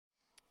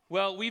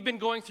Well, we've been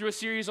going through a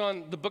series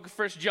on the book of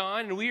 1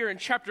 John, and we are in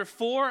chapter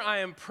 4, I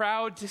am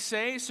proud to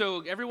say.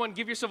 So everyone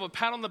give yourself a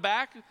pat on the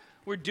back.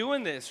 We're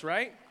doing this,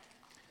 right?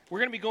 We're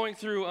going to be going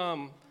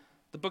through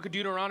the book of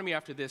Deuteronomy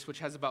after this, which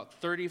has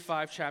about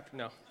 35 chapters.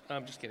 No,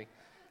 I'm just kidding.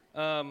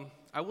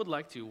 I would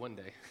like to one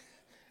day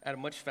at a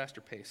much faster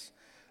pace.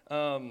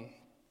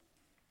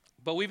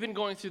 But we've been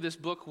going through this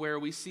book where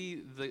we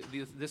see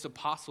this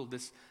apostle,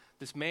 this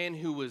man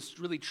who was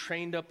really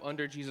trained up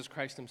under Jesus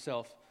Christ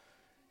himself.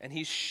 And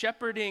he's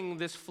shepherding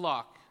this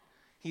flock.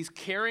 He's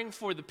caring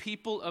for the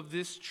people of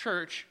this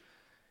church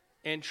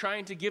and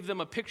trying to give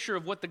them a picture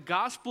of what the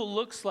gospel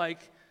looks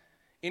like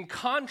in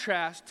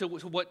contrast to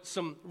what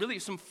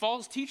some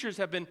false teachers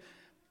have been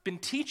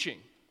teaching.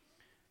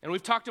 And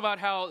we've talked about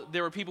how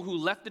there were people who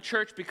left the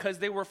church because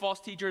they were false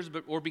teachers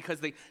or because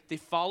they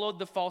followed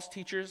the false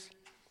teachers.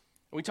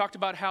 And we talked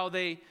about how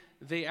they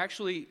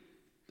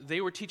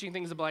were teaching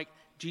things like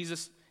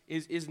Jesus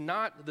is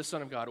not the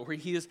Son of God, or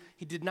he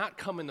did not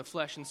come in the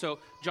flesh. And so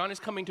John is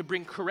coming to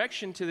bring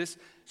correction to this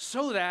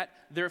so that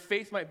their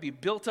faith might be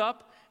built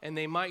up and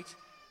they might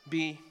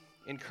be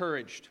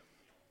encouraged.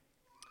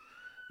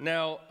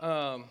 Now,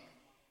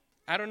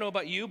 I don't know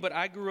about you, but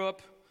I grew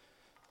up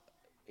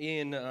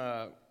in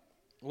a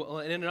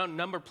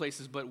number of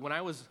places, but when I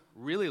was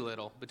really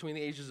little, between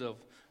the ages of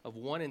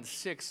 1 and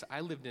 6, I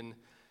lived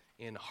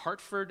in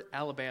Hartford,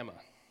 Alabama.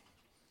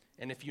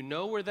 And if you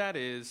know where that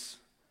is,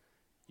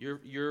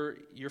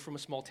 You're from a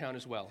small town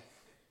as well.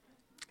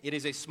 It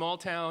is a small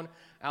town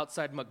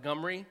outside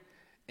Montgomery,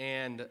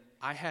 and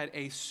I had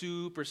a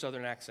super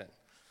southern accent.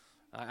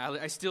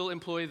 I still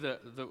employ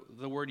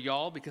the word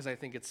y'all because I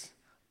think it's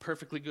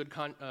perfectly good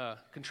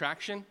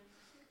contraction,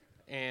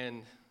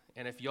 and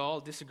if y'all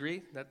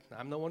disagree,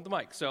 I'm the one with the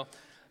mic. So,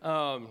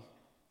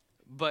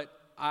 but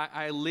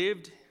I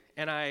lived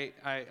and I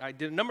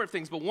did a number of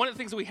things, but one of the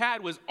things that we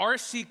had was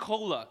RC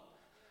Cola,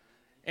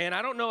 and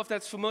I don't know if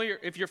that's familiar,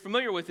 if you're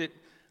familiar with it.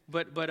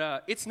 But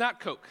it's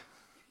not Coke.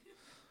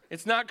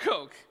 It's not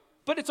Coke.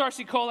 But it's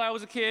RC Cola. I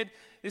was a kid.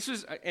 This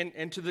was,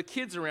 and to the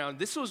kids around,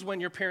 this was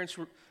when your parents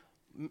were,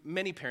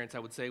 many parents I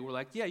would say, were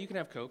like, yeah, you can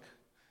have Coke.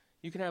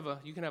 You can have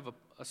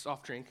a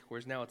soft drink,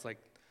 whereas now it's like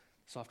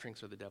soft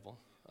drinks are the devil.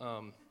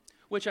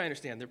 Which I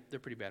understand, they're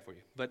pretty bad for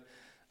you. But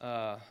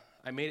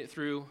I made it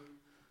through.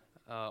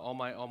 All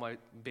my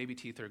baby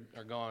teeth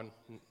are gone.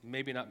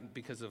 Maybe not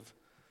because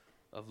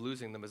of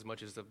losing them as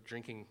much as of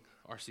drinking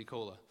RC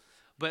Cola.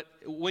 But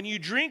when you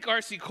drink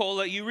RC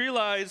Cola, you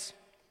realize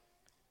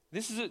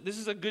this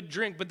is a good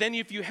drink. But then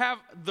if you have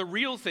the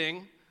real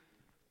thing,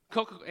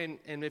 Coca,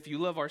 and if you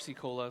love RC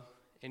Cola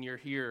and you're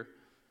here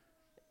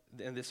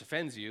and this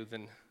offends you,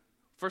 then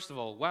first of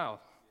all,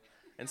 wow.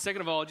 And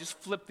second of all, just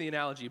flip the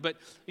analogy. But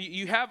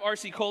you have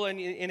RC Cola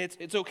and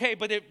it's okay.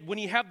 But when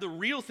you have the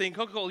real thing,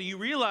 Coca-Cola, you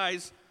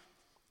realize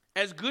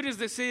as good as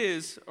this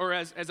is, or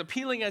as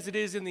appealing as it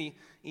is in the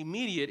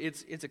immediate,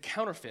 it's a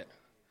counterfeit.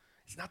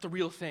 It's not the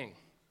real thing.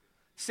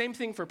 Same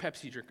thing for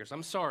Pepsi drinkers.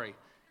 I'm sorry.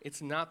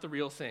 It's not the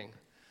real thing.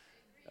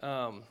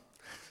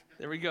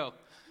 There we go.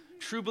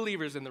 True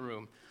believers in the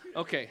room.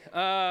 Okay.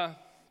 Well,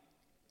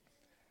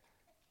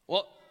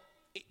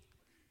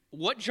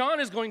 what John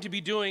is going to be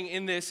doing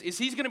in this is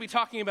he's going to be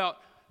talking about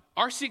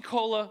RC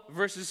Cola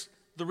versus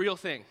the real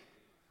thing.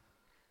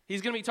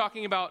 He's going to be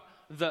talking about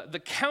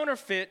the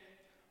counterfeit,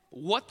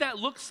 what that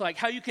looks like,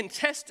 how you can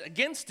test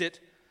against it,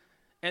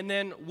 and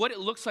then what it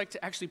looks like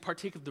to actually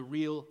partake of the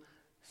real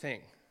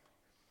thing.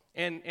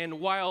 And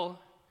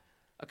while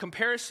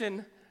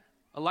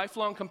a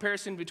lifelong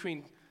comparison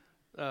between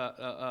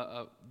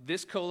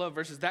this cola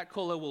versus that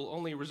cola will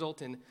only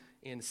result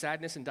in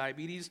sadness and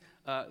diabetes,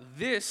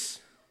 this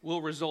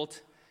will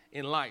result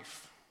in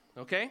life.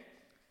 Okay?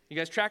 You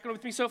guys tracking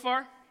with me so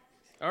far?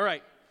 All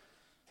right.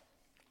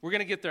 We're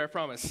going to get there, I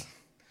promise.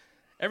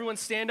 Everyone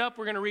stand up.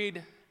 We're going to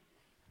read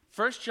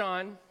 1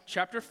 John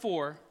chapter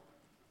 4,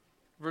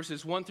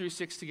 verses 1 through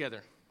 6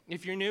 together.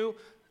 If you're new,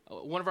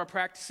 one of our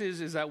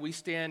practices is that we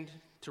stand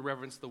to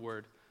reverence the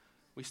word.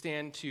 We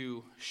stand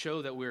to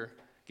show that we're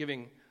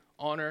giving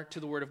honor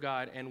to the word of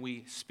God, and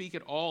we speak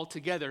it all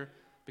together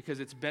because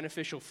it's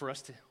beneficial for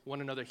us to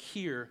one another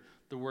hear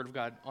the word of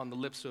God on the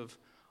lips of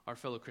our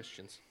fellow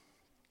Christians.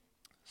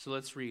 So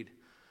let's read.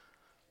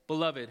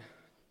 Beloved,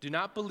 do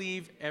not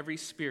believe every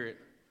spirit,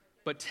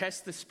 but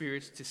test the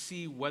spirits to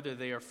see whether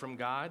they are from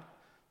God,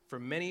 for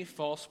many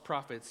false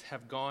prophets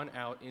have gone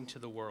out into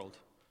the world.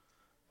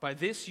 By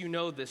this you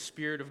know the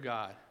Spirit of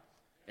God.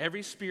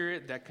 Every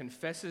spirit that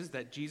confesses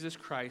that Jesus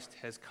Christ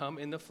has come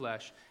in the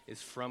flesh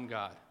is from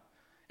God.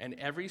 And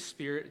every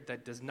spirit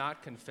that does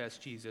not confess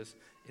Jesus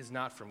is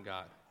not from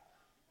God.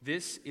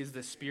 This is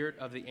the spirit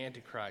of the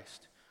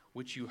Antichrist,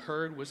 which you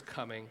heard was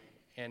coming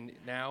and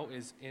now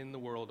is in the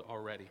world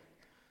already.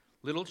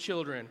 Little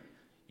children,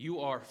 you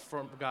are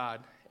from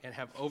God and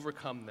have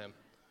overcome them.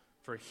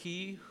 For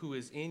he who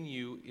is in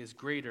you is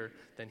greater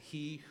than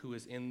he who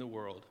is in the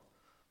world.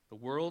 The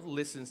world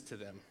listens to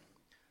them.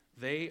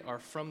 They are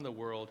from the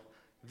world,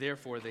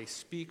 therefore they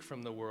speak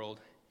from the world,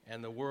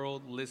 and the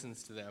world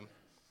listens to them.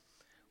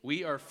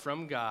 We are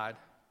from God,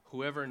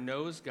 Whoever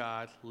knows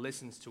God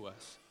listens to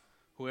us.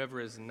 Whoever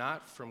is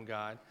not from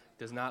God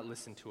does not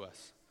listen to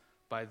us.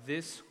 By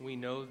this we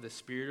know the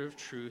spirit of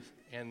truth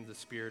and the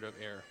spirit of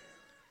error."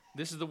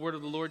 This is the word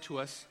of the Lord to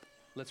us.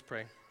 Let's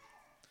pray.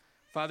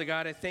 Father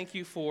God, I thank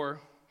you for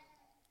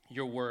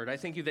your word. I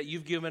thank you that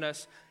you've given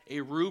us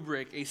a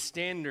rubric, a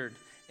standard,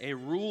 a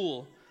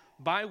rule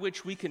by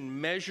which we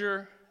can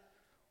measure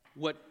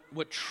what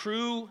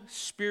true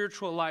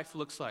spiritual life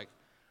looks like,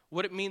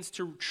 what it means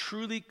to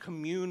truly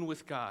commune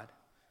with God.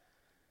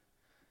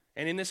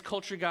 And in this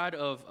culture, God,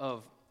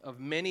 of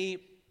many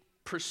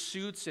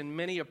pursuits and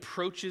many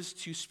approaches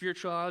to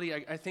spirituality,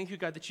 I thank you,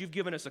 God, that you've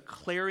given us a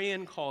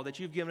clarion call, that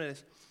you've given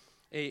us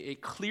a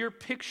clear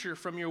picture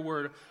from your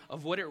word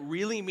of what it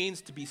really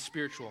means to be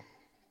spiritual.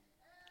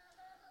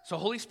 So,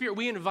 Holy Spirit,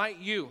 we invite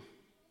you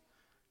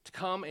to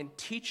come and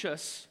teach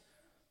us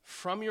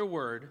from your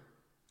word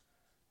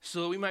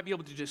so that we might be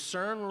able to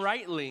discern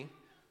rightly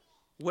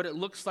what it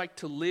looks like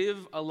to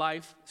live a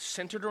life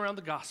centered around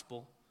the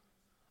gospel,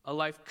 a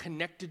life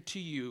connected to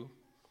you,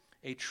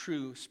 a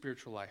true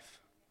spiritual life.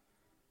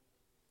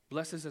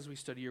 Bless us as we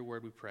study your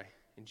word, we pray.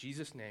 In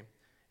Jesus' name,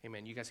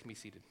 amen. You guys can be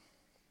seated.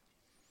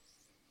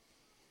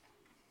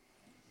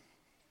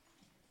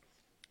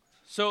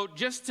 So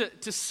just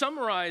to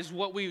summarize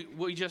what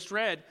we just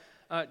read,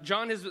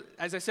 John has,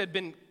 as I said,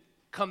 been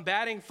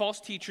combating false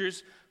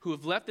teachers who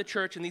have left the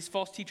church, and these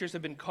false teachers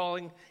have been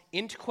calling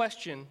into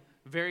question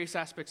various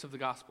aspects of the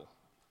gospel.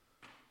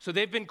 So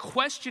they've been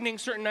questioning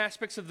certain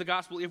aspects of the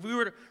gospel. If we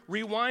were to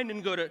rewind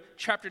and go to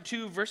chapter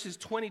 2, verse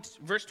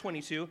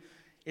 22,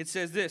 it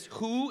says this: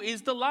 "Who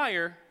is the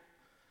liar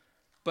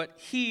but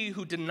he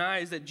who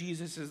denies that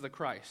Jesus is the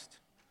Christ?"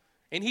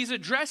 And he's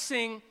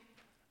addressing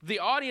the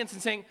audience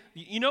and saying,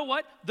 you know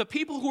what? The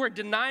people who are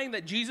denying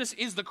that Jesus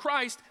is the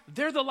Christ,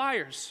 they're the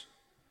liars.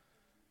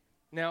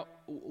 Now,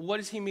 what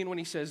does he mean when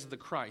he says the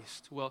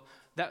Christ? Well,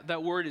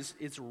 that word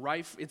it's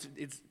rife,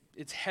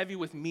 it's heavy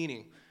with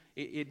meaning.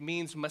 It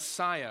means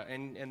Messiah,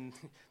 and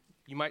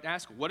you might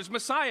ask, what does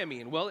Messiah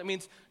mean? Well, it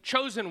means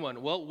chosen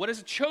one. Well, what does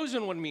a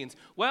chosen one mean?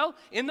 Well,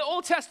 in the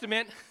Old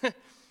Testament,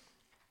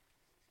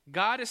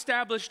 God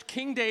established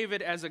King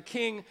David as a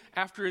king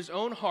after his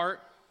own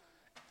heart.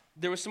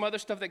 There was some other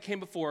stuff that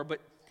came before,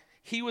 but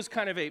he was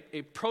kind of a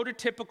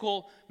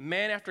prototypical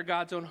man after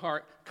God's own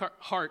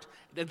heart,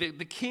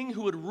 the king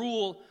who would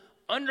rule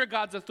under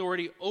God's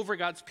authority over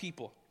God's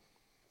people.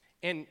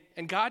 And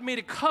God made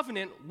a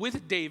covenant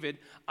with David.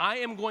 I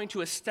am going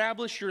to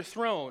establish your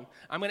throne.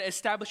 I'm going to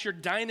establish your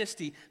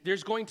dynasty.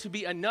 There's going to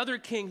be another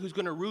king who's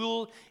going to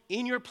rule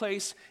in your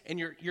place, and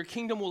your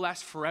kingdom will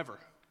last forever.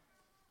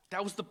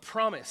 That was the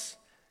promise.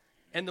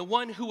 And the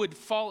one who would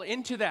fall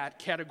into that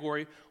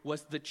category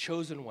was the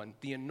chosen one,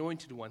 the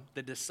anointed one,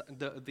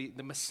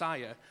 the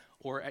Messiah,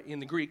 or in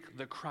the Greek,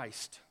 the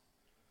Christ.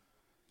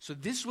 So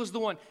this was the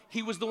one.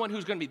 He was the one who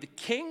was going to be the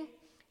king.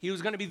 He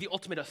was going to be the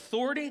ultimate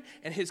authority,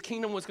 and his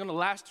kingdom was going to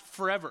last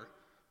forever.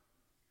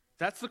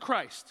 That's the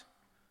Christ.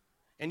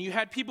 And you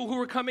had people who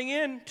were coming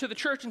in to the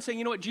church and saying,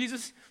 you know what,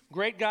 Jesus,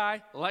 great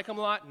guy, like him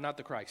a lot, not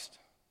the Christ.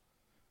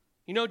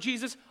 You know,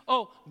 Jesus,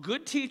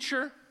 good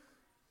teacher,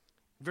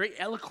 very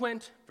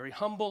eloquent, very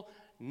humble,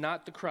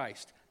 not the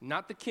Christ,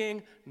 not the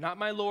king, not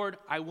my Lord.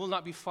 I will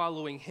not be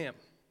following him.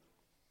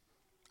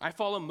 I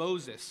follow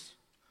Moses.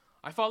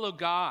 I follow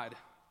God,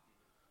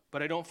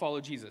 but I don't follow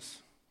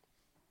Jesus.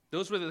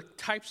 Those were the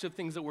types of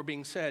things that were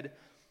being said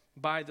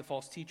by the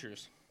false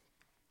teachers.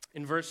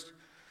 In verse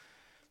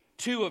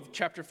 2 of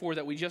chapter 4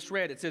 that we just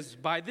read, it says,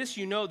 "By this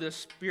you know the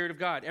Spirit of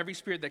God. Every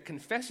spirit that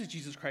confesses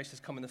Jesus Christ has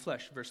come in the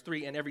flesh." Verse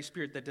 3, "And every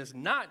spirit that does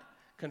not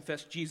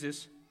confess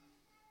Jesus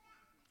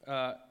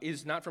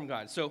is not from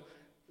God." So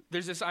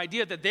there's this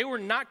idea that they were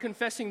not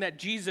confessing that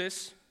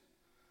Jesus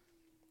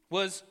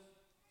was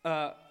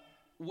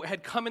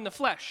had come in the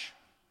flesh.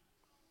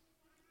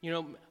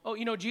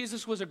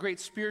 Jesus was a great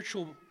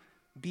spiritual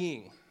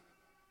being.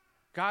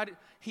 God,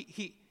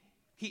 he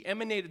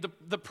emanated.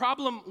 The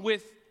problem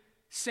with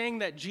saying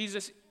that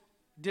Jesus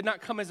did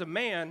not come as a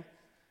man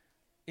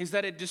is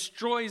that it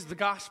destroys the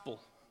gospel.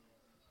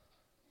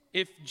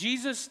 If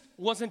Jesus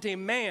wasn't a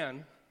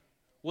man,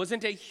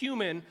 wasn't a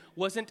human,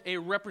 wasn't a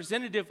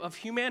representative of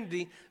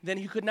humanity, then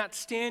he could not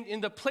stand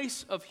in the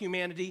place of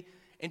humanity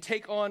and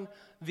take on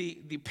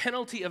the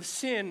penalty of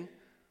sin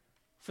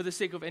for the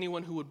sake of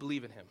anyone who would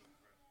believe in him.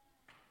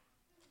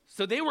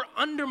 So they were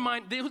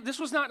undermined. This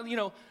was not,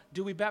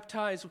 do we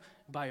baptize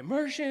by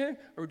immersion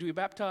or do we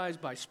baptize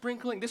by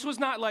sprinkling? This was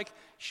not like,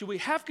 should we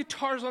have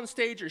guitars on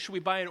stage or should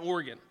we buy an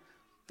organ?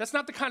 That's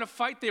not the kind of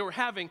fight they were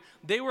having.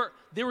 They were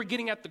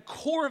getting at the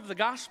core of the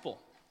gospel.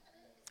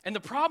 And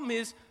the problem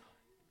is,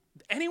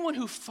 anyone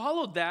who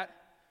followed that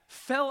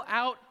fell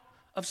out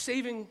of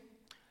saving.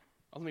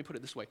 Let me put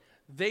it this way.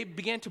 They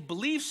began to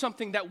believe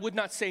something that would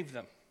not save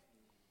them.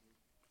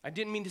 I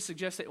didn't mean to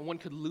suggest that one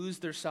could lose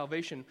their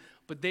salvation,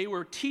 but they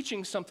were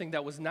teaching something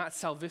that was not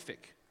salvific.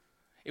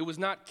 It was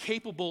not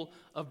capable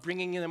of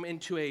bringing them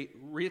into a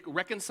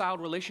reconciled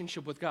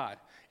relationship with God.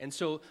 And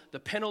so the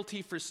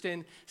penalty for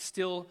sin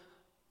still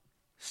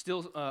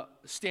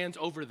stands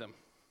over them.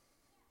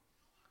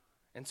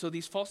 And so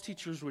these false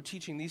teachers were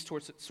teaching these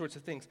sorts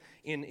of things.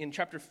 In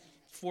chapter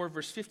 4,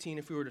 verse 15,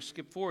 if we were to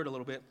skip forward a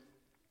little bit,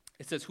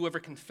 it says, whoever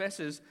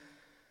confesses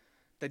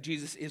that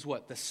Jesus is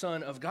what? The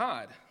Son of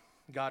God.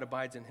 God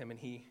abides in him and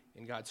he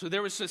in God. So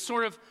there was this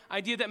sort of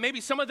idea that maybe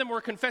some of them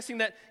were confessing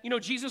that,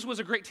 Jesus was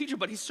a great teacher,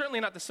 but he's certainly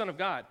not the Son of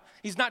God.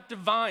 He's not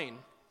divine.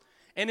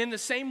 And in the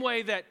same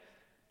way that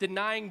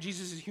denying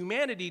Jesus'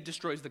 humanity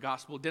destroys the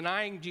gospel,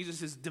 denying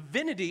Jesus'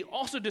 divinity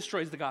also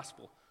destroys the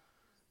gospel.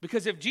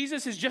 Because if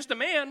Jesus is just a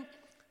man,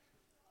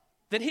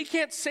 then he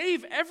can't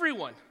save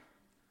everyone.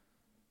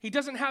 He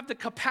doesn't have the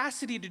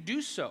capacity to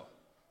do so.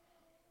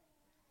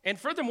 And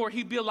furthermore,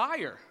 he'd be a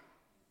liar.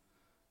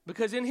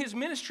 Because in his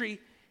ministry,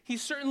 he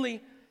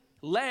certainly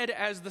led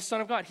as the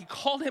Son of God. He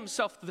called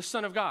himself the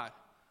Son of God.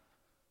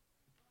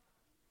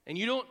 And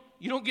you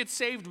don't get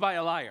saved by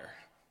a liar.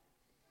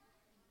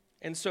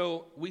 And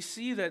so we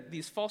see that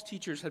these false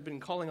teachers had been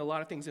calling a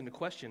lot of things into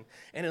question.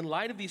 And in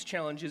light of these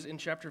challenges in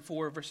chapter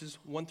 4, verses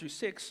 1 through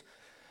 6,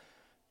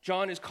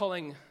 John is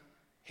calling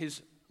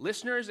his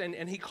listeners,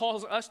 and he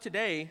calls us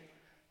today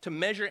to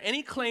measure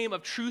any claim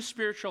of true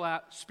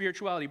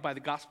spirituality by the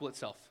gospel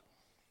itself.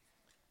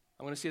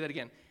 I'm going to say that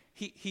again.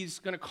 He's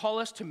going to call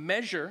us to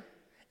measure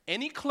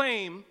any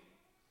claim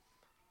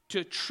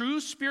to true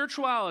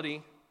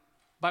spirituality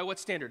by what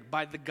standard?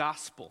 By the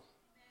gospel.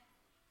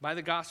 By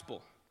the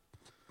gospel.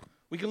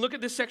 We can look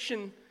at this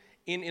section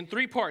in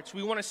three parts.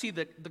 We want to see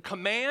the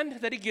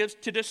command that he gives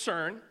to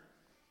discern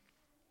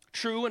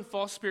true and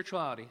false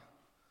spirituality,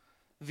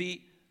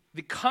 the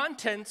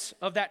contents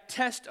of that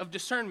test of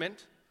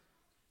discernment.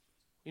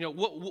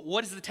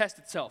 What is the test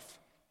itself?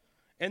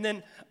 And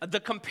then the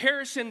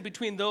comparison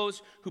between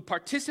those who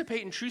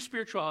participate in true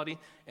spirituality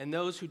and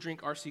those who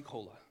drink RC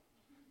Cola.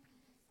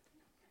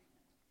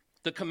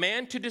 The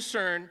command to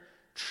discern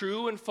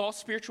true and false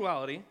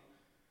spirituality,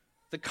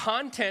 the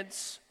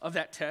contents of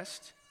that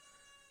test,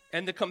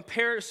 and the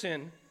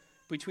comparison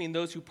between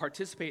those who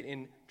participate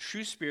in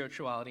true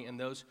spirituality and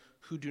those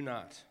who do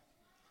not.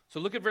 So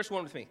look at verse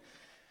 1 with me.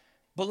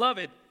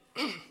 Beloved,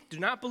 do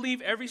not believe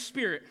every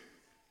spirit,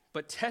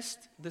 but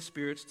test the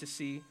spirits to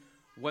see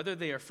whether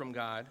they are from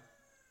God.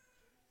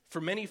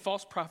 For many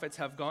false prophets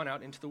have gone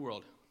out into the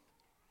world.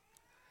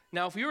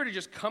 Now, if we were to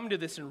just come to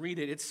this and read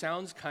it, it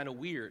sounds kind of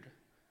weird.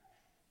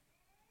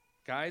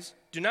 Guys,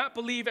 do not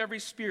believe every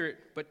spirit,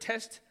 but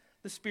test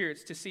the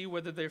spirits to see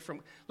whether they're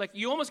from,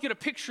 you almost get a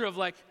picture of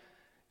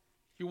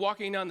you're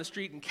walking down the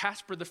street and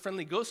Casper the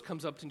friendly ghost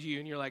comes up to you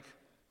and you're like,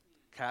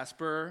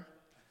 Casper.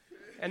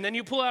 And then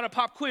you pull out a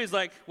pop quiz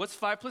what's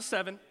 5 plus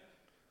 7?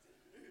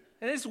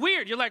 And it's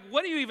weird. You're like,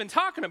 what are you even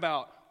talking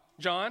about,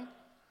 John?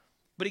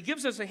 But he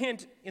gives us a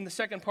hint in the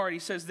second part. He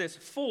says this,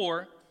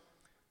 for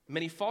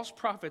many false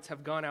prophets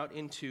have gone out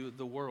into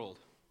the world.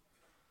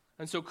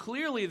 And so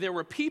clearly there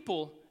were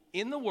people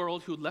in the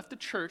world who left the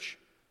church.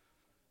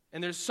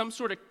 And there's some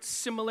sort of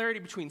similarity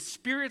between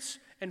spirits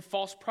and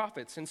false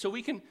prophets. And so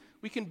we can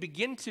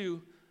begin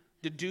to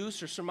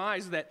deduce or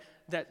surmise that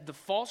the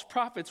false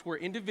prophets were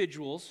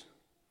individuals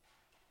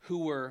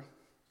who were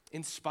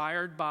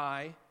inspired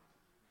by,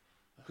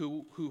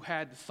 who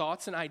had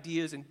thoughts and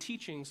ideas and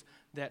teachings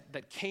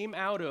that came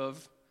out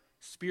of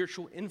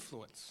spiritual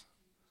influence.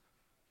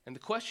 And the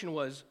question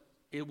was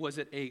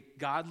it a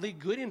godly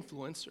good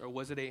influence or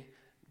was it a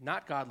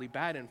not godly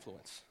bad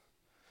influence?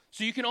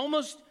 So you can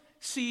almost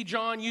see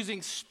John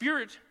using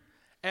spirit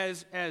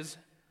as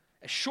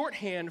a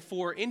shorthand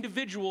for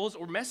individuals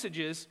or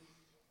messages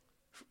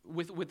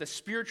with a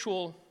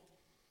spiritual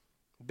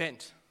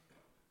bent.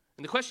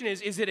 And the question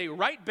is it a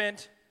right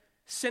bent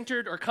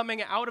centered or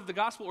coming out of the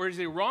gospel, or is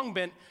it a wrong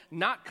bent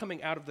not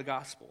coming out of the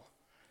gospel?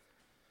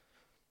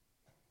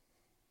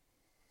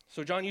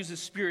 So John uses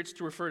spirits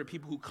to refer to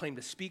people who claim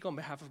to speak on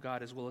behalf of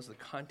God as well as the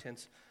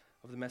contents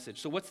of the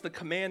message. So what's the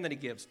command that he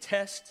gives?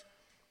 Test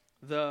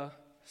the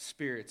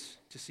spirits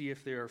to see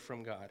if they are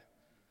from God.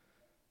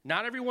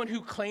 Not everyone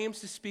who claims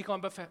to speak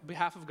on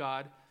behalf of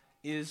God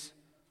is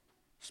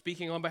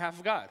speaking on behalf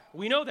of God.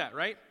 We know that,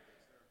 right?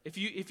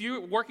 If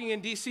you're working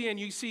in D.C. and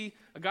you see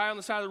a guy on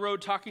the side of the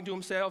road talking to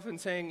himself and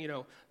saying,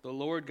 the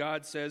Lord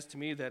God says to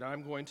me that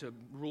I'm going to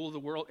rule the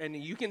world, and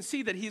you can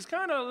see that he's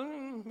kind of,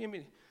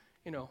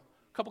 a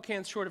couple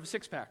cans short of a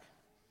six-pack.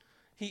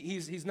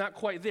 He's not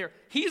quite there.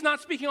 He's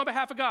not speaking on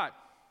behalf of God.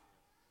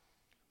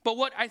 But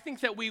what I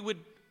think that we would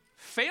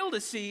fail to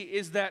see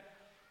is that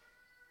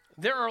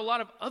there are a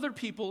lot of other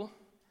people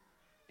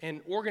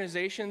and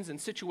organizations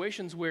and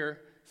situations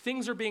where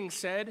things are being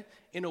said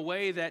in a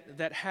way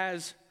that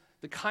has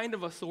the kind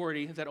of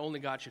authority that only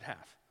God should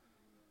have.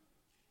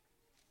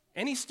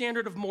 Any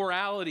standard of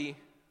morality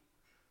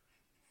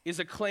is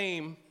a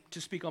claim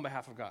to speak on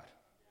behalf of God.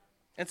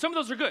 And some of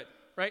those are good,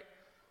 right?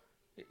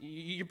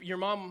 Your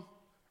mom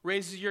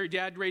raises you, your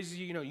dad raises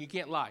you, you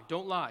can't lie.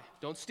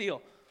 Don't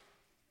steal.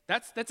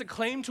 That's a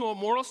claim to a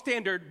moral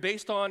standard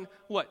based on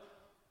what?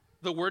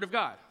 The Word of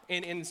God.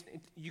 And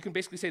you can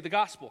basically say the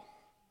gospel.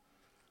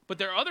 But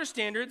there are other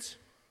standards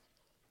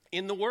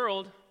in the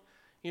world,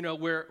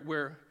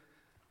 where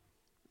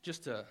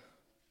just a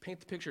paint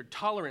the picture.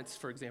 Tolerance,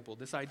 for example,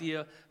 this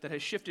idea that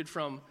has shifted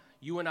from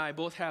you and I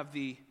both have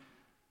the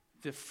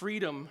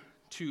freedom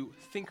to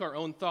think our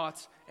own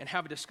thoughts and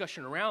have a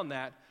discussion around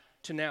that,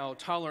 to now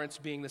tolerance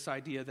being this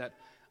idea that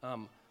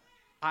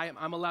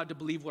I'm allowed to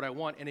believe what I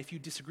want, and if you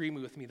disagree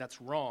with me,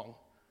 that's wrong.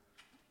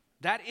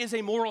 That is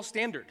a moral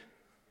standard.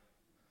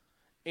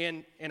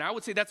 And I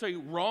would say that's a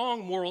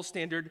wrong moral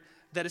standard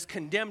that is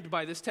condemned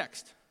by this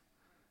text,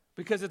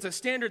 because it's a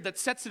standard that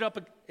sets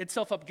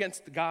itself up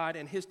against God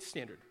and his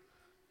standard.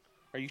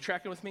 Are you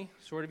tracking with me?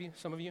 Sort of you?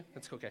 Some of you?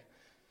 That's okay.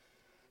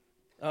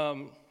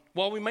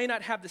 While we may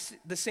not have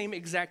the same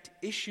exact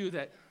issue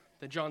that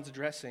John's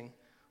addressing,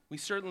 we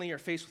certainly are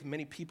faced with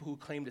many people who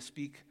claim to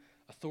speak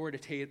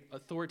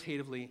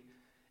authoritatively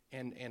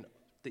and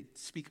they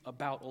speak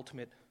about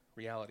ultimate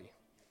reality.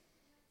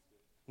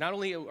 Not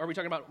only are we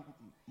talking about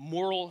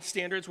moral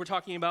standards, we're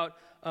talking about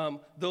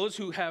those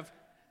who have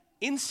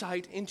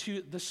insight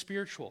into the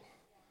spiritual.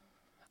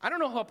 I don't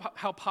know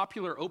how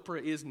popular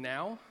Oprah is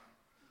now,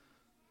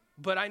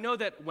 but I know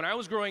that when I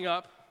was growing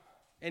up,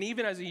 and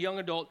even as a young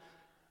adult,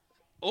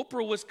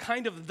 Oprah was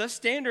kind of the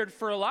standard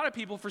for a lot of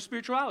people for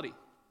spirituality.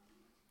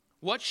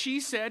 What she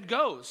said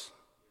goes,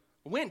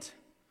 went.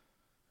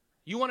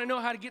 You want to know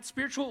how to get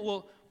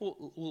spiritual?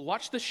 We'll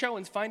watch the show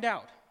and find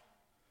out.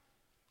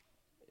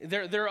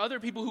 There are other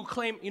people who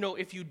claim,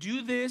 if you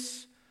do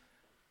this,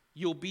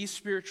 you'll be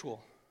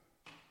spiritual.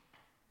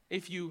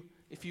 If you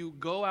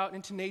go out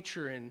into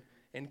nature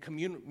and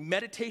commune,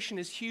 meditation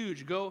is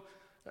huge.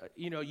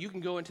 You can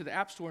go into the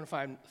App Store and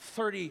find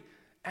 30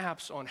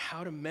 apps on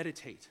how to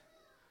meditate.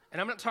 And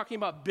I'm not talking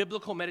about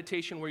biblical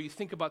meditation where you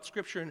think about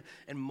Scripture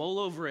and mull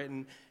over it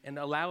and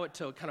allow it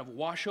to kind of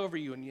wash over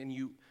you and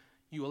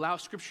you allow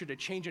Scripture to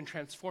change and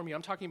transform you.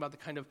 I'm talking about the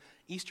kind of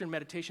Eastern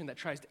meditation that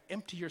tries to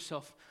empty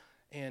yourself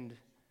and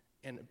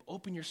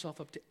open yourself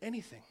up to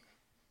anything,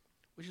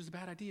 which is a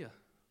bad idea,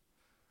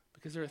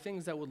 because there are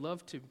things that would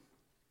love to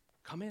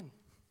come in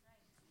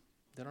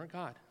that aren't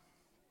God.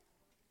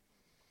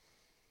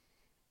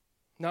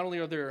 Not only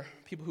are there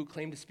people who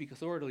claim to speak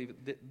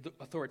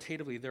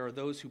authoritatively, there are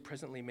those who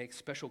presently make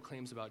special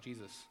claims about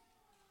Jesus.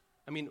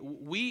 I mean,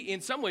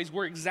 in some ways,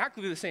 we're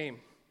exactly the same.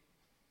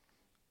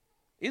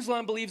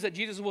 Islam believes that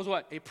Jesus was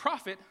what? A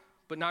prophet,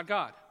 but not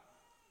God.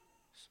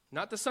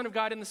 Not the Son of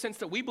God in the sense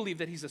that we believe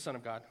that he's the Son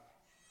of God.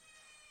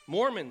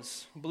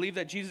 Mormons believe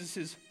that Jesus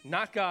is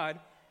not God,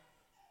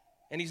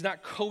 and he's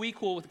not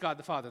co-equal with God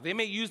the Father. They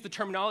may use the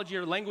terminology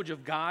or language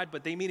of God,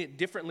 but they mean it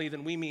differently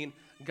than we mean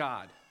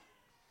God.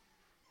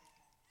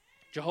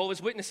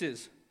 Jehovah's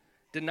Witnesses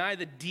deny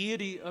the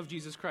deity of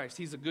Jesus Christ.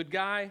 He's a good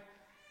guy,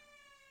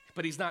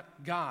 but he's not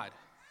God.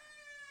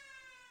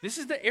 This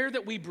is the air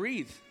that we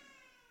breathe.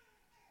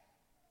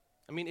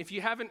 I mean, if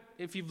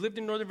you've lived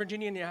in Northern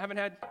Virginia and you haven't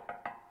had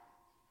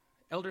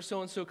Elder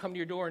so-and-so come to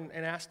your door and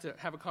ask to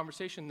have a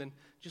conversation, then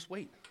just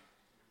wait.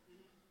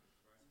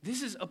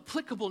 This is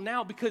applicable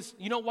now because,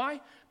 you know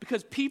why?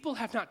 Because people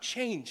have not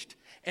changed,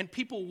 and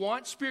people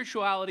want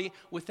spirituality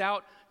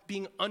without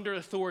being under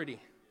authority.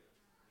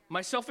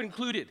 Myself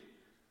included.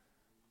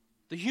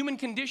 The human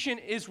condition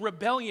is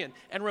rebellion,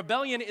 and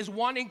rebellion is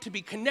wanting to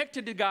be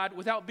connected to God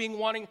without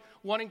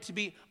wanting to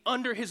be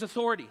under his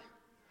authority,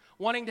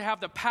 wanting to have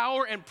the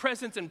power and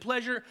presence and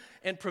pleasure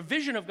and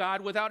provision of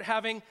God without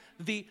having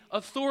the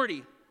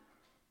authority,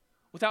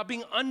 without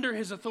being under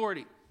his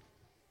authority.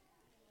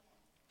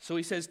 So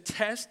he says,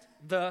 test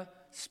the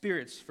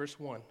spirits, verse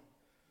 1.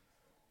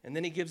 And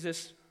then he gives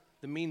us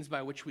the means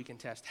by which we can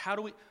test.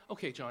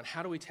 Okay, John,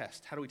 how do we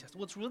test?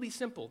 Well, it's really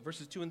simple.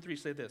 Verses 2 and 3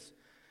 say this.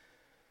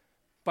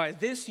 By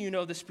this you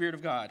know the Spirit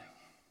of God.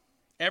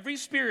 Every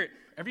spirit,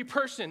 every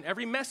person,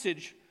 every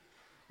message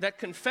that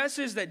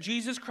confesses that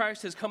Jesus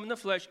Christ has come in the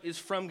flesh is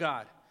from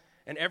God.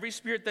 And every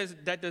spirit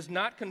that does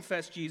not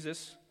confess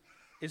Jesus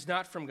is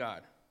not from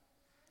God.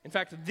 In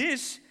fact,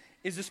 this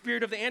is the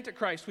spirit of the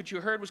Antichrist, which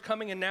you heard was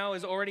coming and now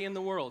is already in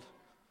the world.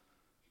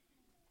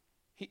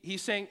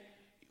 He's saying,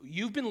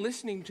 you've been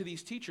listening to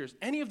these teachers.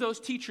 Any of those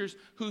teachers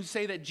who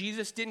say that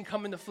Jesus didn't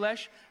come in the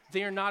flesh,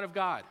 they are not of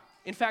God.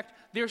 In fact,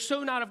 they're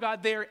so not of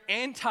God, they're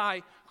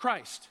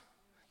anti-Christ.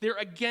 They're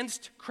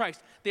against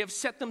Christ. They have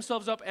set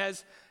themselves up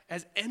as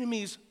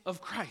enemies of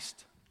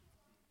Christ.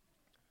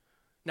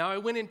 Now, I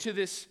went into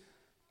this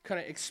kind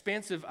of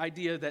expansive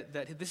idea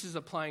that this is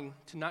applying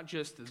to not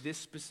just this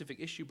specific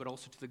issue, but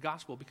also to the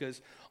gospel,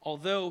 because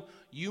although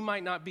you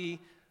might not be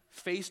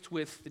faced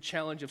with the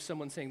challenge of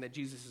someone saying that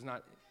Jesus is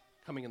not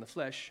coming in the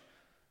flesh,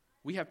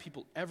 we have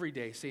people every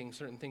day saying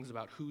certain things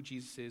about who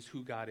Jesus is,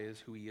 who God is,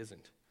 who he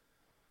isn't.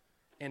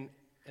 And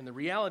the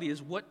reality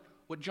is what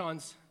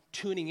John's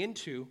tuning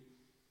into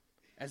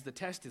as the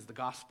test is the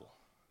gospel.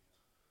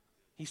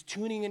 He's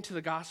tuning into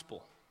the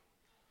gospel.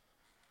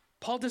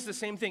 Paul does the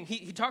same thing.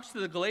 He talks to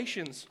the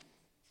Galatians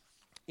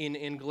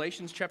in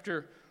Galatians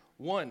chapter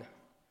 1.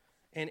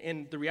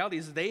 And the reality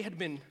is they had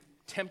been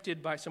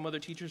tempted by some other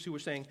teachers who were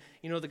saying,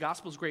 the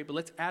gospel's great, but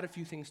let's add a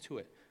few things to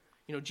it.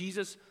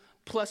 Jesus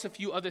plus a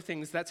few other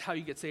things, that's how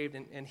you get saved.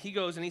 And he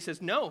goes and he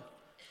says, no,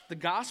 The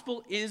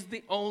gospel is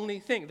the only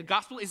thing. The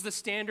gospel is the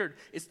standard.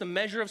 It's the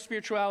measure of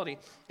spirituality.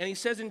 And he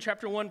says in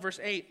chapter 1, verse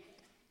 8,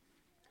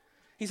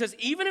 he says,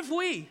 even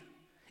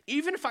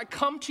if I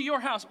come to your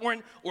house,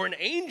 or an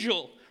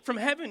angel from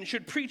heaven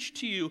should preach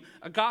to you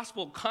a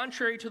gospel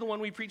contrary to the one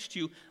we preach to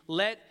you,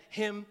 let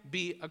him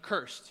be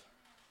accursed.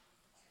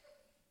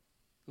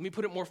 Let me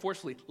put it more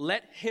forcefully.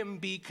 Let him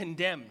be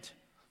condemned.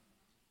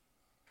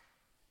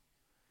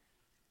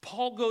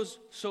 Paul goes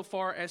so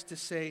far as to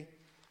say,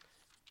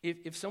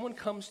 if someone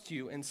comes to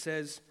you and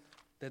says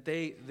that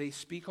they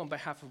speak on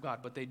behalf of God,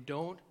 but they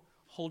don't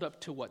hold up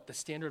to what? The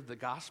standard of the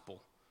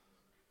gospel,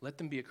 let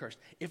them be accursed.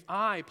 If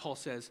I, Paul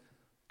says,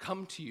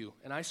 come to you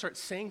and I start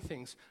saying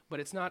things, but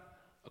it's not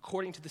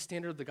according to the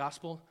standard of the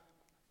gospel,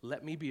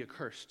 let me be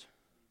accursed.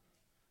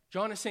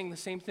 John is saying the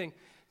same thing.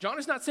 John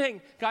is not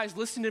saying, guys,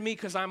 listen to me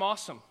because I'm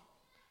awesome.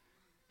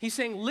 He's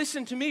saying,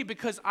 listen to me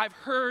because I've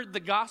heard the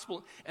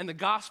gospel, and the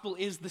gospel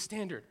is the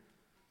standard.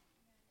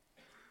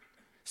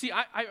 See,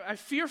 I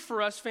fear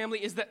for us,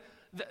 family, is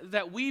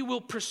that we will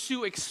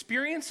pursue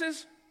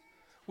experiences,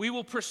 we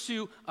will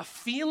pursue a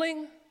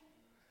feeling,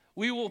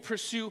 we will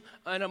pursue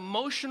an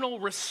emotional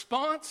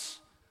response,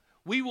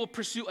 we will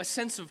pursue a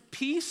sense of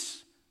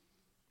peace.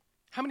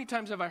 How many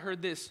times have I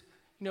heard this?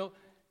 You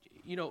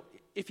know,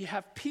 if you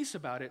have peace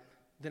about it,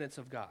 then it's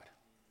of God.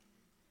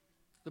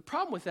 The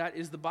problem with that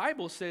is the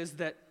Bible says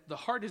that the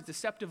heart is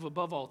deceptive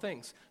above all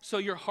things. So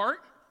your heart,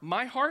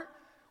 my heart,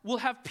 will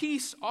have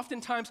peace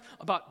oftentimes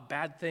about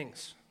bad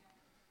things.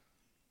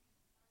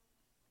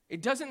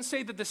 It doesn't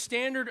say that the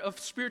standard of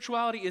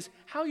spirituality is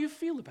how you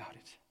feel about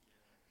it.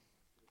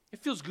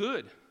 It feels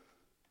good.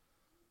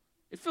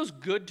 It feels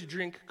good to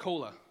drink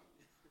cola,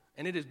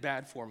 and it is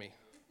bad for me.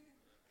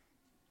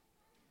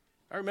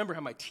 I remember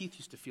how my teeth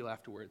used to feel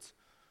afterwards.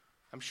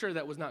 I'm sure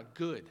that was not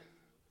good.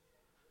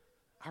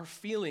 Our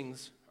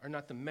feelings are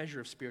not the measure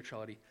of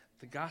spirituality.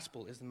 The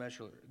gospel is the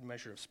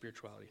measure of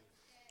spirituality.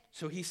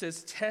 So he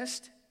says,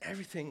 test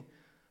everything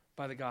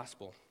by the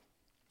gospel.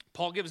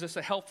 Paul gives us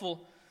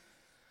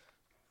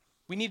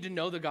we need to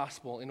know the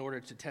gospel in order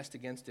to test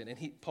against it.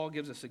 And Paul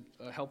gives us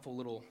a helpful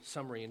little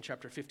summary in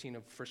chapter 15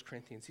 of 1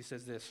 Corinthians. He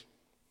says this,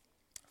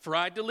 for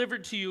I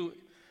delivered to you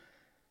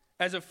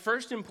as of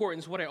first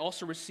importance what I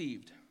also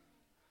received,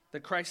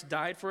 that Christ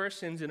died for our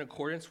sins in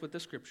accordance with the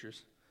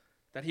Scriptures,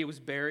 that he was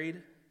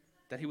buried,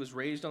 that he was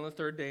raised on the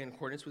third day in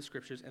accordance with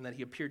Scriptures, and that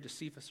he appeared to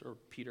Cephas, or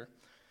Peter,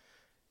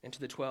 and to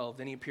the 12.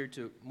 Then he appeared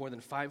to more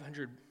than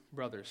 500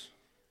 brothers.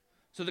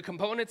 So the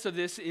components of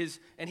this is,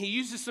 and he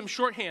uses some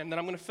shorthand that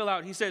I'm going to fill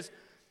out. He says,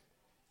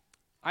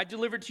 I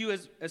delivered to you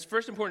as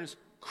first importance,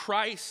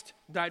 Christ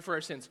died for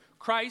our sins.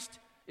 Christ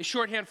is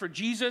shorthand for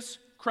Jesus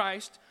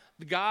Christ,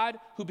 the God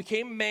who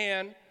became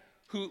man,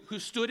 who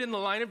stood in the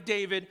line of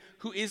David,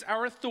 who is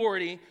our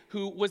authority,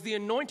 who was the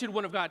anointed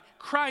one of God.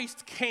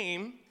 Christ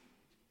came,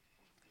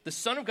 the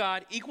Son of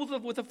God, equal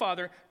with the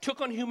Father,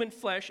 took on human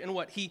flesh, and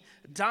what? He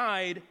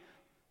died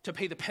to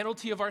pay the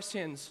penalty of our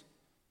sins.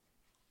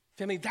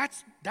 Family,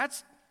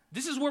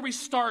 this is where we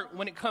start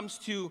when it comes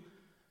to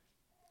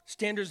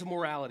standards of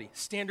morality,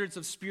 standards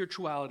of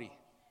spirituality.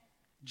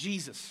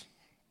 Jesus.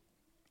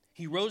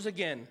 He rose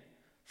again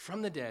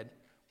from the dead,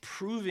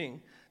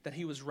 proving that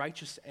he was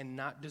righteous and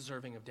not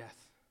deserving of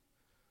death.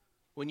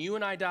 When you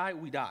and I die,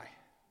 we die.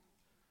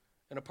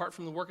 And apart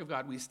from the work of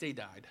God, we stay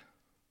died.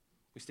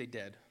 We stay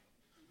dead.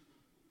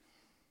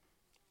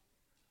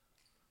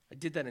 I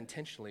did that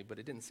intentionally, but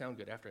it didn't sound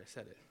good after I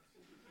said it.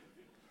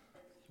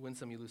 You win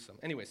some, you lose some.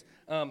 Anyways,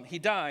 he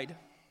died.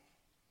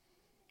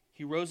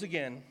 He rose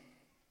again.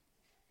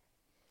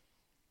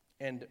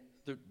 And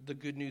the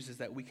good news is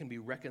that we can be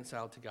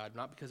reconciled to God,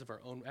 not because of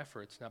our own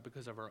efforts, not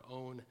because of our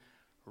own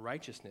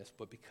righteousness,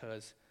 but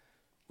because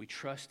we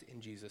trust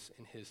in Jesus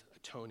in his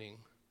atoning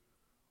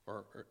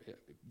or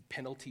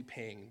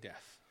penalty-paying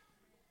death.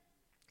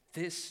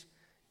 This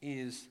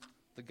is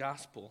the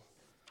gospel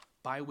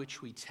by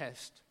which we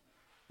test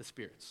the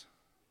spirits.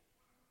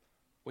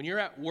 When you're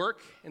at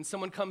work and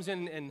someone comes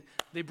in and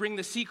they bring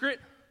the secret,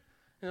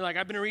 and they're like,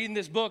 I've been reading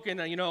this book, and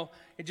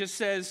it just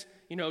says,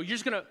 you're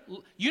just going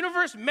to,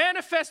 universe,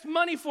 manifest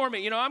money for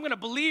me. I'm going to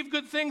believe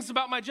good things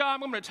about my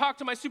job. I'm going to talk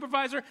to my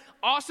supervisor.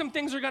 Awesome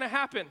things are going to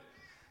happen.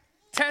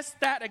 Test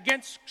that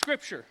against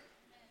Scripture.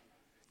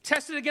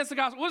 Test it against the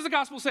gospel. What does the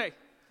gospel say?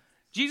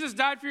 Jesus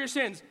died for your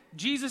sins.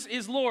 Jesus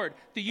is Lord.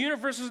 The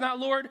universe is not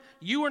Lord.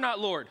 You are not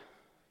Lord.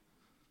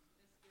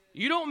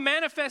 You don't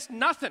manifest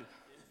nothing.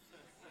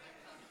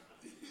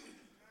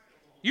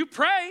 You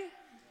pray.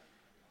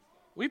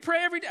 We pray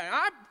every day.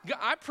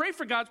 I pray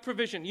for God's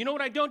provision. You know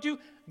what I don't do?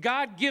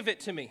 God, give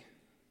it to me.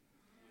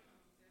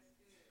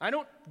 I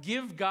don't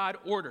give God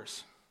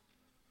orders.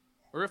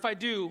 Or if I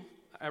do,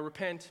 I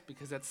repent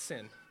because that's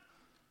sin.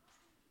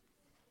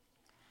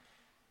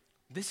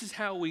 This is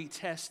how we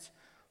test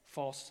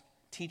false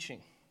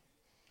teaching.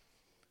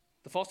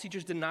 The false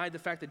teachers denied the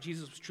fact that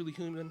Jesus was truly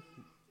human.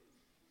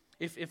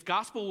 If the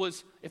gospel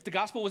was a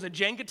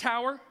Jenga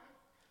tower,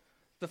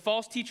 the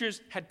false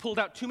teachers had pulled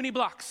out too many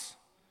blocks.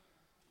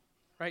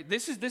 Right?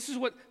 This is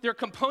what there are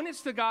components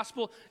to the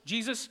gospel.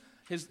 Jesus,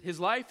 His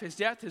life, his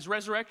death, his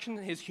resurrection,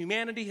 his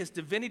humanity, his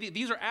divinity.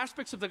 These are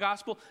aspects of the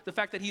gospel. The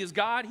fact that he is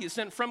God, he is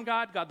sent from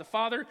God, God the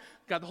Father,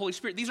 God the Holy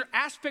Spirit. These are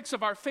aspects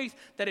of our faith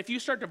that if you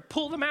start to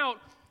pull them out,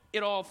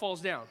 it all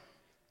falls down.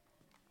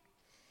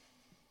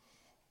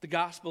 The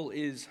gospel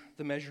is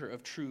the measure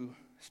of true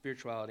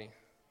spirituality.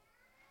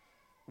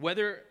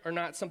 Whether or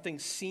not something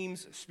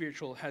seems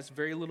spiritual has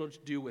very little to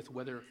do with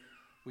whether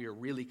we are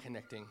really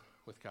connecting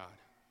with God.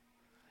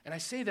 And I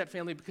say that,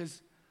 family,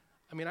 because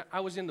I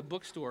was in the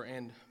bookstore,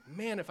 and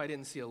man, if I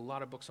didn't see a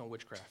lot of books on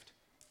witchcraft.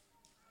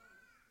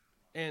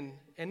 And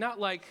not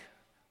like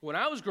when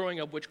I was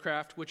growing up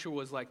witchcraft, which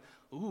was like,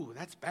 ooh,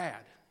 that's bad.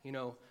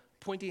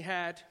 Pointy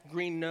hat,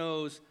 green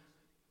nose,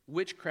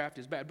 witchcraft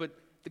is bad. But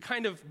the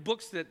kind of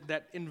books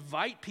that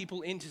invite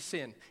people into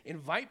sin,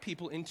 invite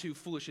people into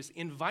foolishness,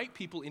 invite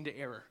people into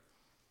error.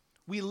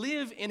 We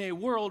live in a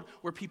world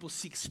where people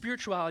seek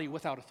spirituality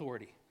without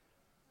authority.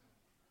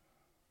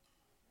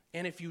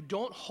 And if you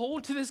don't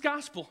hold to this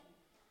gospel,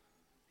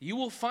 you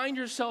will find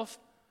yourself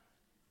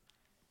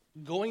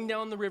going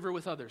down the river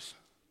with others,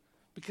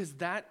 because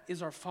that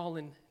is our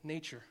fallen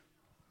nature.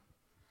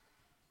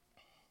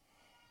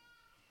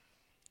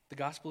 The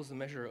gospel is the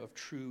measure of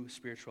true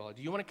spirituality.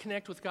 Do you want to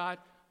connect with God?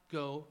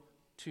 Go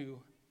to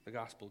the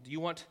gospel. Do you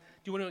want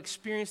to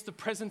experience the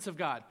presence of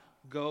God?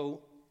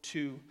 Go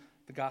to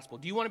the gospel.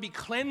 Do you want to be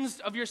cleansed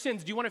of your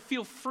sins? Do you want to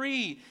feel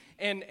free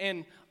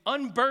and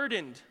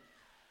unburdened?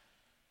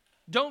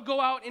 Don't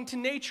go out into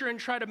nature and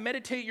try to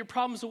meditate your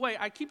problems away.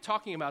 I keep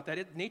talking about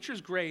that.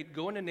 Nature's great.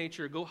 Go into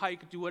nature, go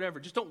hike, do whatever.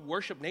 Just don't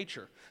worship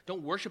nature.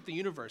 Don't worship the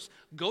universe.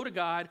 Go to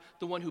God,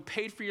 the one who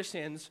paid for your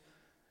sins.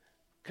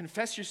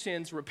 Confess your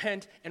sins,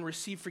 repent, and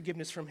receive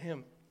forgiveness from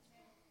him.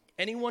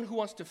 Anyone who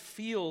wants to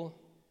feel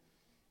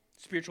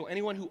spiritual,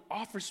 anyone who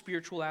offers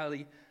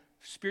spirituality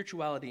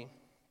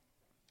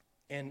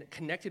and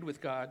connected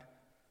with God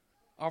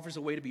offers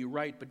a way to be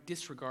right but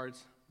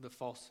disregards the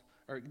false,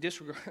 let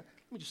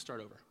me just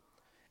start over.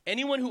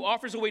 Anyone who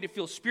offers a way to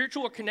feel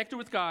spiritual or connected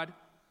with God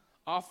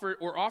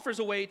offers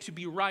a way to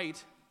be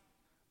right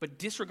but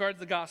disregards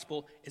the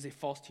gospel is a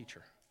false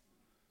teacher.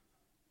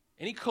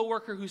 Any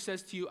coworker who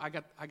says to you, I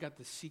got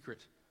the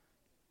secret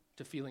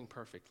to feeling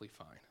perfectly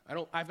fine.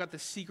 I've got the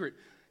secret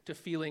to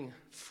feeling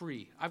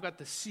free. I've got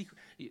the secret,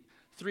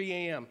 3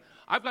 a.m.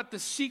 I've got the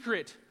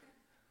secret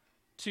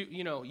to,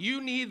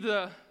 you need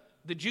the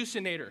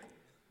juicinator.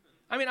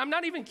 I'm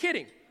not even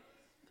kidding.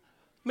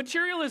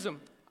 Materialism.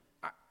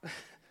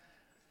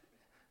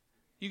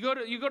 You go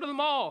to the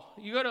mall,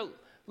 you go to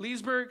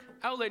Leesburg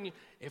Outlet, and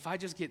if I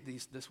just get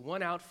this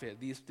one outfit,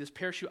 this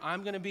pair of shoes,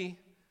 I'm going to be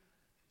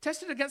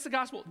tested against the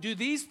gospel. Do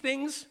these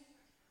things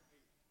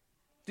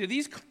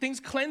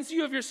cleanse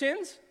you of your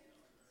sins?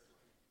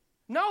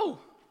 No.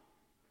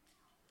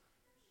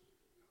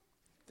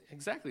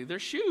 Exactly, they're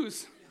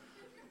shoes.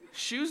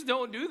 Shoes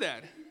don't do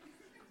that.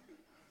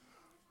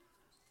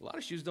 A lot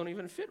of shoes don't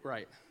even fit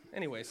right.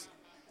 Anyways,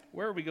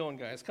 where are we going,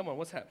 guys? Come on,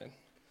 what's happening?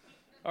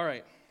 All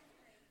right.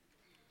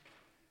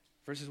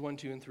 Verses 1,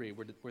 2, and 3.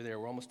 We're there.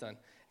 We're almost done.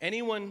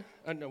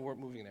 We're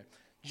moving there.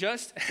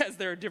 Just as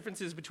there are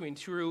differences between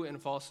true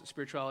and false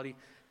spirituality,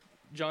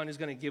 John is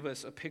going to give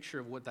us a picture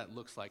of what that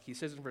looks like. He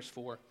says in verse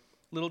 4,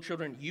 little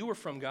children, you are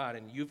from God,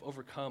 and you've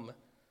overcome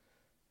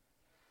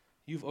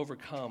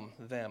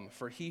them,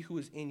 for he who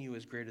is in you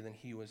is greater than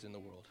he who is in the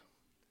world.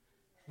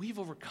 We've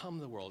overcome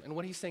the world. And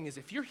what he's saying is,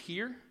 if you're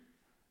here,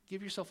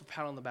 give yourself a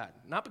pat on the back.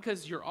 Not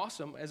because you're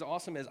awesome as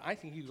I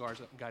think you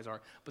guys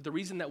are, but the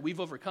reason that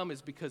we've overcome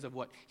is because of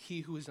what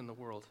he who is in the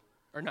world,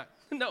 or not,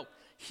 no,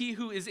 he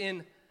who is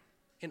in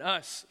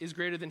us is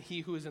greater than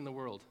he who is in the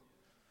world.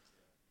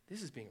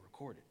 This is being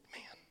recorded,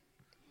 man.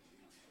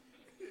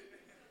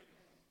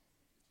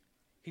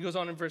 He goes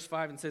on in verse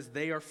 5 and says,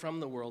 they are from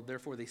the world,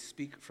 therefore they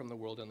speak from the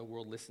world, and the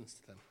world listens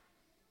to them.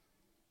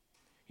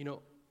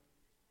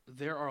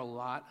 There are a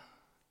lot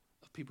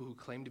of people who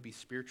claim to be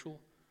spiritual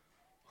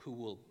who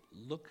will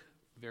look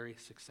very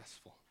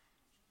successful.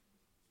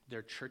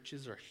 Their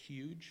churches are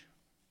huge.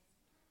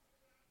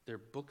 Their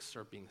books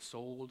are being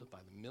sold by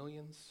the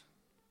millions.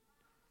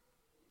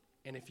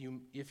 And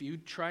if you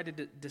try to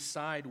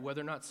decide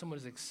whether or not someone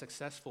is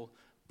successful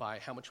by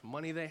how much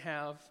money they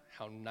have,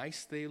 how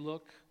nice they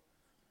look,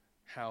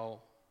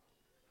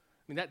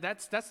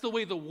 that's the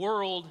way the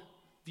world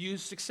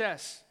views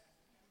success.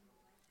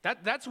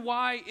 That's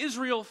why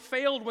Israel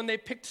failed when they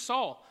picked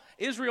Saul.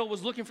 Israel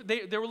was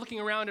they were looking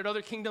around at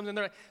other kingdoms, and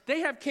they're like,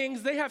 they have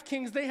kings, they have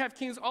kings, they have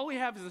kings. All we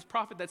have is this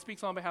prophet that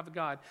speaks on behalf of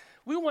God.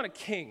 We want a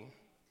king.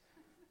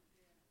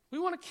 We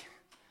want a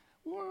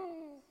king.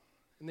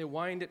 And they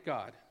whined at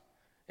God.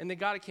 And they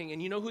got a king.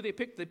 And you know who they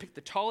picked? They picked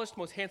the tallest,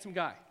 most handsome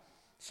guy,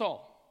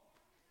 Saul.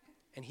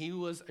 And he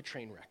was a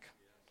train wreck.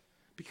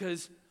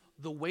 Because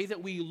the way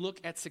that we look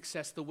at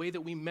success, the way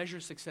that we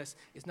measure success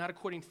is not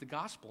according to the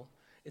gospel.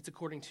 It's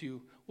according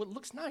to what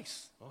looks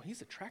nice. Oh,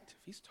 he's attractive.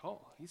 He's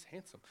tall. He's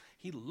handsome.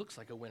 He looks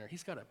like a winner.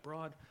 He's got a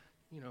broad,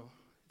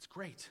 it's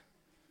great.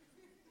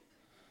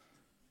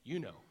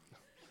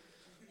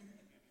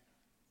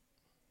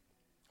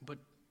 But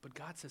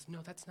God says,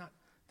 no, that's not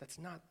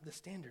the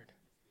standard.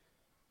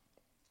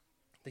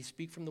 They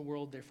speak from the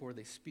world, therefore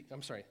they speak.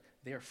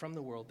 They are from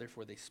the world,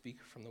 therefore they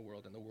speak from the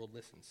world, and the world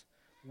listens.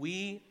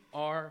 We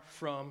are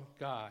from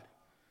God.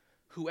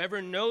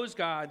 Whoever knows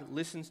God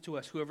listens to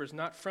us. Whoever is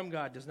not from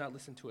God does not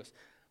listen to us.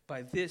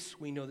 By this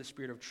we know the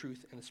spirit of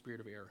truth and the spirit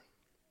of error.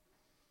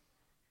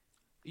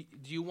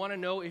 Do you want to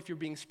know if you're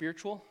being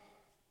spiritual?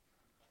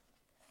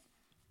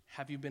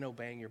 Have you been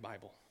obeying your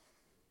Bible?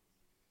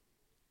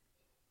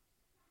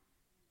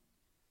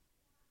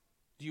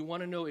 Do you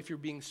want to know if you're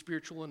being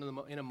spiritual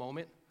in a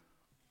moment?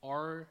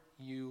 Are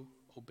you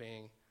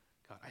obeying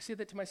God? I say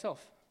that to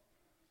myself.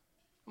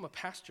 I'm a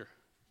pastor.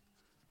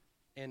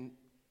 And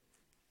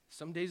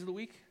some days of the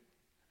week,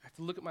 I have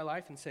to look at my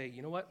life and say,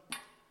 you know what?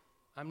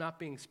 I'm not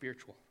being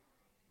spiritual.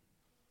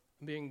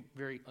 I'm being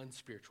very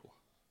unspiritual.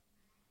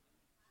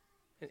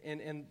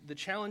 And the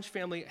challenge,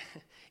 family,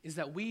 is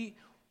that we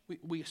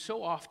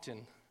so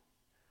often,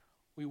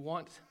 we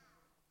want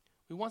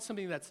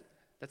something that's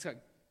got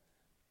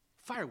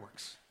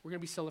fireworks. We're going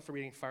to be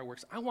celebrating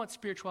fireworks. I want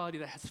spirituality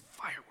that has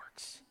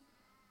fireworks.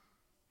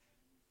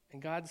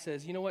 And God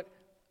says, you know what?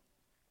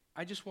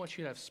 I just want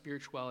you to have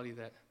spirituality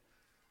that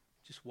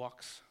just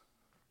walks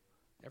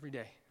every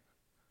day,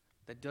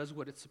 that does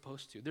what it's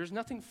supposed to. There's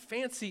nothing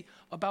fancy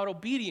about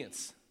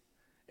obedience.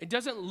 It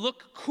doesn't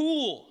look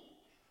cool.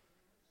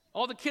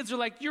 All the kids are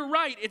like, you're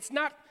right, it's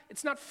not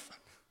fun.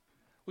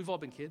 We've all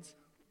been kids.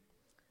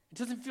 It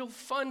doesn't feel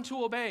fun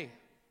to obey.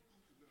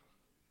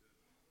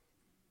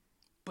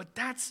 But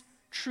that's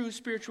true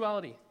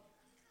spirituality.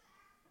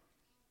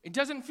 It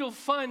doesn't feel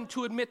fun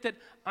to admit that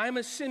I'm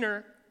a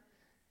sinner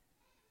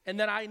and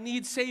that I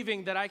need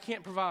saving that I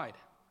can't provide.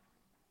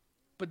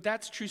 But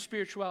that's true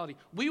spirituality.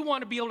 We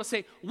want to be able to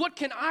say, what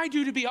can I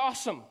do to be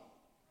awesome?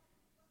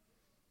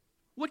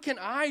 What can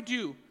I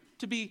do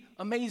to be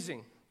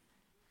amazing?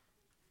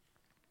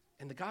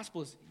 And the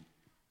gospel is,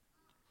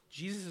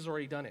 Jesus has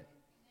already done it.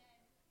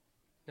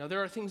 Now,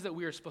 there are things that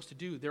we are supposed to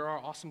do. There are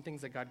awesome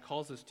things that God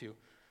calls us to.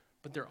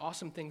 But there are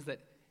awesome things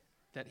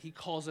that he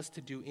calls us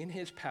to do in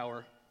his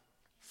power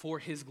for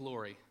his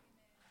glory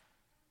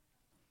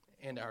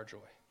and our joy.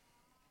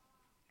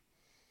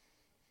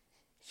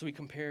 So he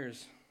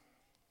compares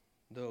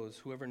those.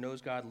 Whoever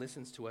knows God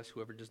listens to us.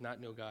 Whoever does not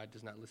know God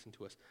does not listen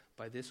to us.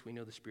 By this we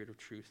know the spirit of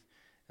truth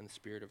and the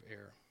spirit of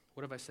error.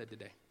 What have I said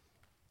today?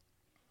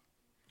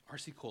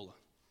 RC Cola.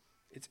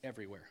 It's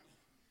everywhere.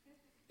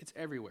 It's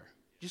everywhere.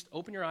 Just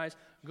open your eyes,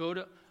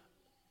 look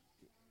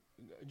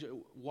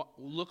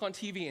on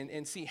TV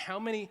and see how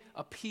many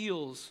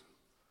appeals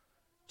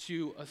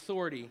to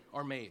authority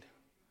are made.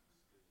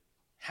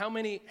 How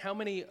many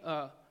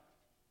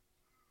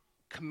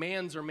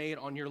commands are made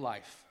on your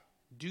life?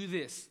 Do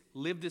this,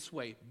 live this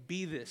way,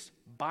 be this,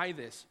 buy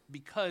this,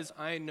 because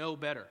I know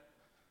better.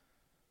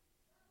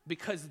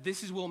 Because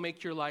will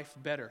make your life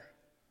better.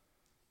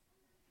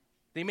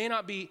 They may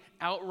not be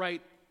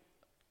outright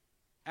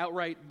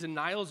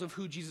denials of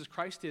who Jesus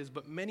Christ is,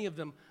 but many of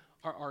them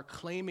are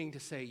claiming to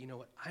say, you know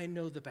what, I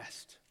know the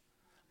best.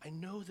 I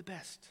know the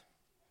best.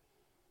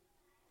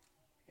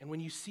 And when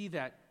you see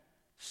that,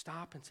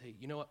 stop and say,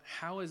 you know what,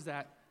 how is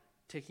that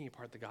taking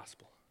apart the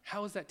gospel?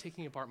 How is that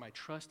taking apart my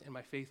trust and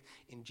my faith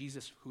in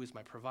Jesus, who is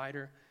my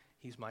provider?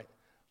 He's my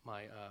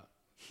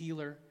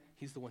healer.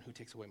 He's the one who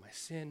takes away my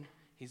sin.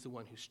 He's the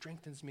one who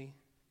strengthens me.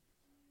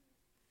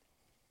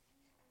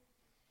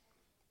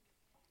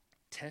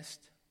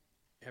 Test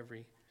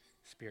every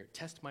spirit.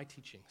 Test my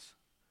teachings.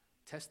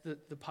 Test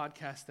the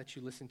podcast that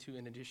you listen to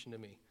in addition to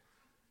me.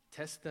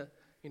 Test the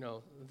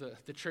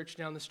church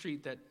down the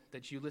street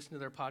that you listen to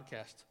their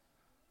podcast.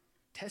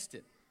 Test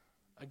it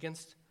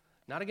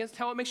not against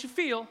how it makes you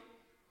feel,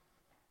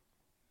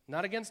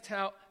 not against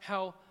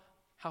how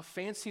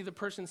fancy the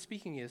person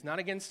speaking is, not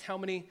against how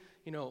many,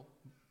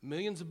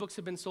 millions of books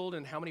have been sold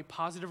and how many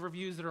positive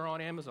reviews that are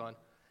on Amazon.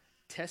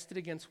 Test it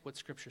against what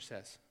Scripture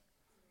says.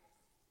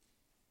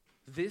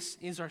 This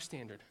is our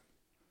standard.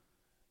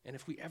 And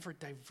if we ever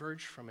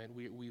diverge from it,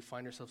 we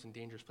find ourselves in a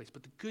dangerous place.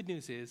 But the good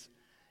news is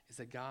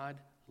that God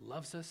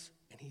loves us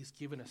and he's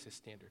given us his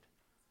standard.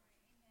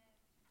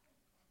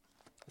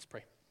 Let's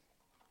pray.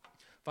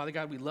 Father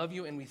God, we love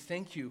you and we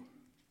thank you.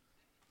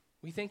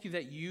 We thank you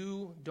that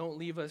you don't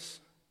leave us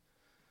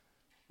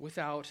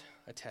without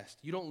a test.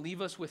 You don't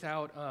leave us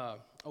without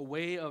a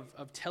way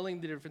of telling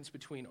the difference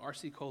between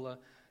RC Cola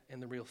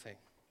and the real thing.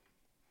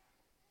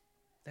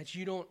 That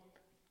you don't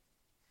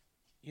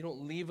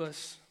leave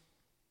us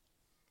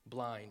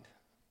blind.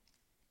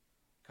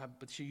 God,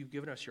 but you've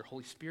given us your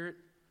Holy Spirit,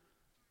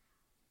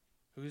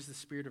 who is the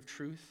Spirit of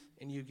truth,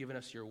 and you've given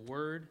us your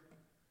word,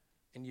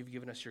 and you've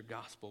given us your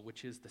gospel,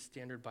 which is the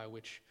standard by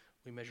which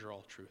we measure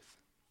all truth.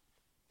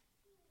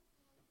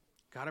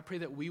 God, I pray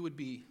that we would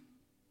be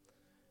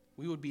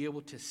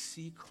able to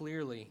see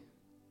clearly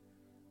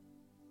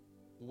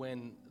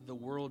when the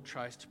world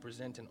tries to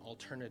present an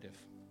alternative.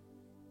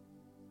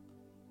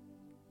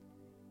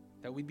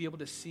 That we'd be able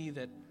to see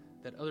that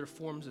other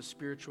forms of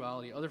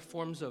spirituality, other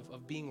forms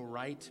of being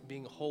right,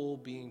 being whole,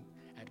 being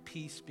at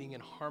peace, being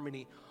in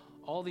harmony,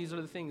 all these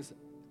other things,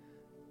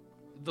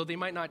 though they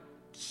might not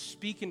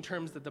speak in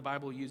terms that the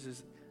Bible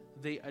uses,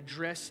 they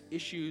address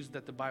issues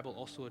that the Bible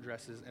also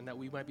addresses, and that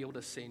we might be able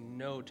to say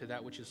no to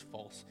that which is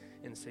false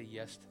and say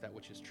yes to that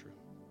which is true.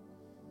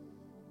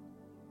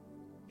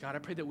 God, I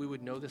pray that we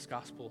would know this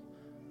gospel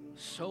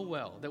so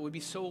well, that we'd be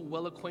so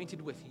well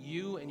acquainted with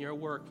you and your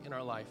work in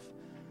our life,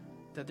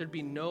 that there'd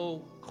be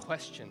no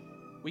question.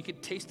 We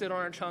could taste it on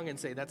our tongue and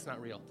say, that's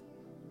not real.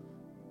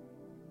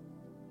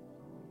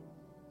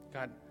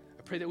 God,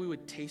 I pray that we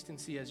would taste and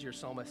see, as your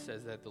psalmist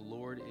says, that the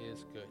Lord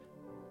is good.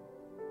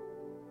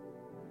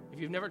 If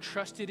you've never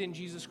trusted in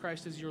Jesus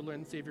Christ as your Lord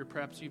and Savior,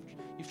 perhaps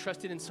you've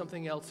trusted in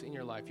something else in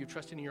your life. You've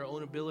trusted in your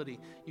own ability.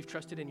 You've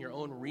trusted in your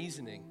own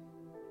reasoning.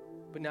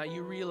 But now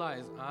you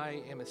realize,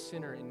 I am a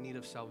sinner in need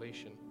of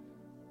salvation.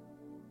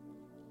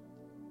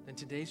 Then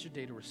today's your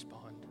day to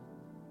respond.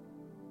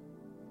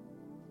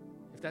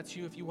 If that's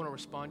you, if you want to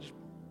respond, just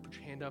put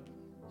your hand up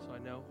so I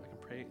know I can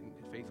pray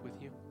in faith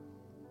with you.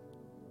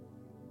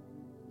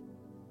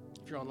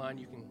 If you're online,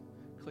 you can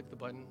click the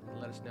button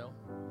and let us know.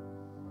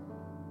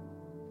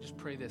 Just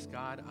pray this: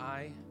 God,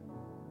 I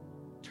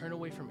turn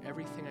away from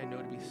everything I know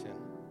to be sin,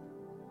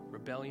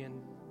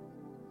 rebellion,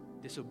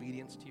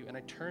 disobedience to you, and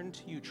I turn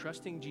to you,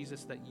 trusting,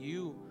 Jesus, that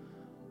you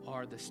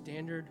are the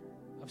standard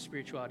of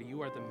spirituality.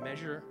 You are the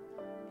measure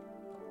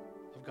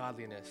of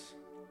godliness,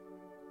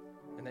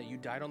 and that you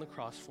died on the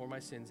cross for my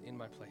sins in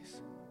my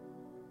place.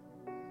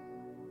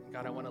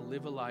 God, I want to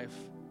live a life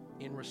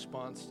in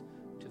response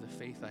to the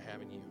faith I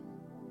have in you.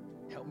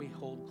 Help me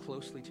hold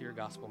closely to your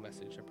gospel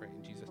message, I pray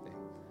in Jesus' name.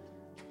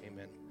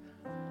 Amen.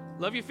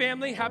 Love you,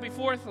 family. Happy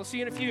 4th. I'll see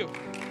you in a few.